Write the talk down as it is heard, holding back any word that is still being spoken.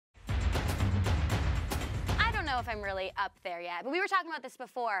if I'm really up there yet. But we were talking about this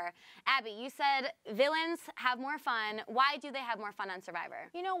before. Abby, you said villains have more fun. Why do they have more fun on Survivor?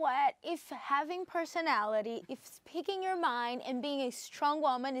 You know what? If having personality, if speaking your mind and being a strong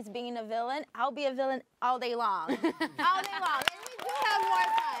woman is being a villain, I'll be a villain all day long. All day long. And we do have more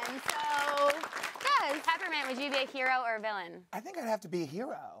fun, so yes. Peppermint, would you be a hero or a villain? I think I'd have to be a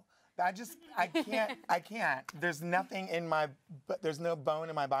hero. I can't. There's nothing in there's no bone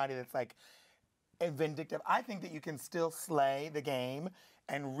in my body that's like vindictive. I think that you can still slay the game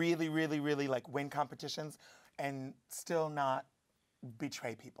and really, really, really like win competitions and still not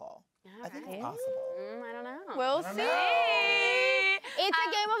betray people. I think it's possible. I don't know. We'll see. It's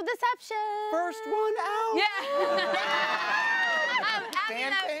a game of deception. First one out. Yeah.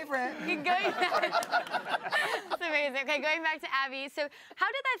 Fan favorite. That's amazing. Okay, going back to Abby. So how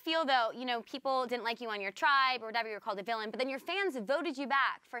did that feel, though? You know, people didn't like you on your tribe or whatever, you were called a villain, but then your fans voted you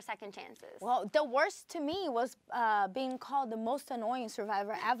back for second chances. Well, the worst to me was being called the most annoying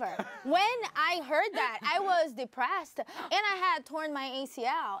survivor ever. When I heard that, I was depressed, and I had torn my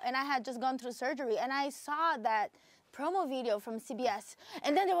ACL, and I had just gone through surgery, and I saw that promo video from CBS,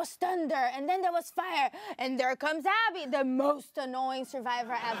 and then there was thunder, and then there was fire, and there comes Abby, the most annoying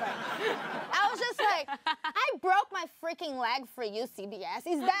survivor ever. I was just like, I broke my freaking leg for you, CBS.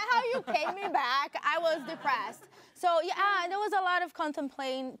 Is that how you paid me back? I was depressed. So yeah, there was a lot of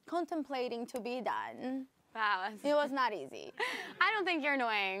contemplating to be done. Wow. It was not easy. I don't think you're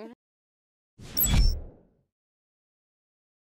annoying.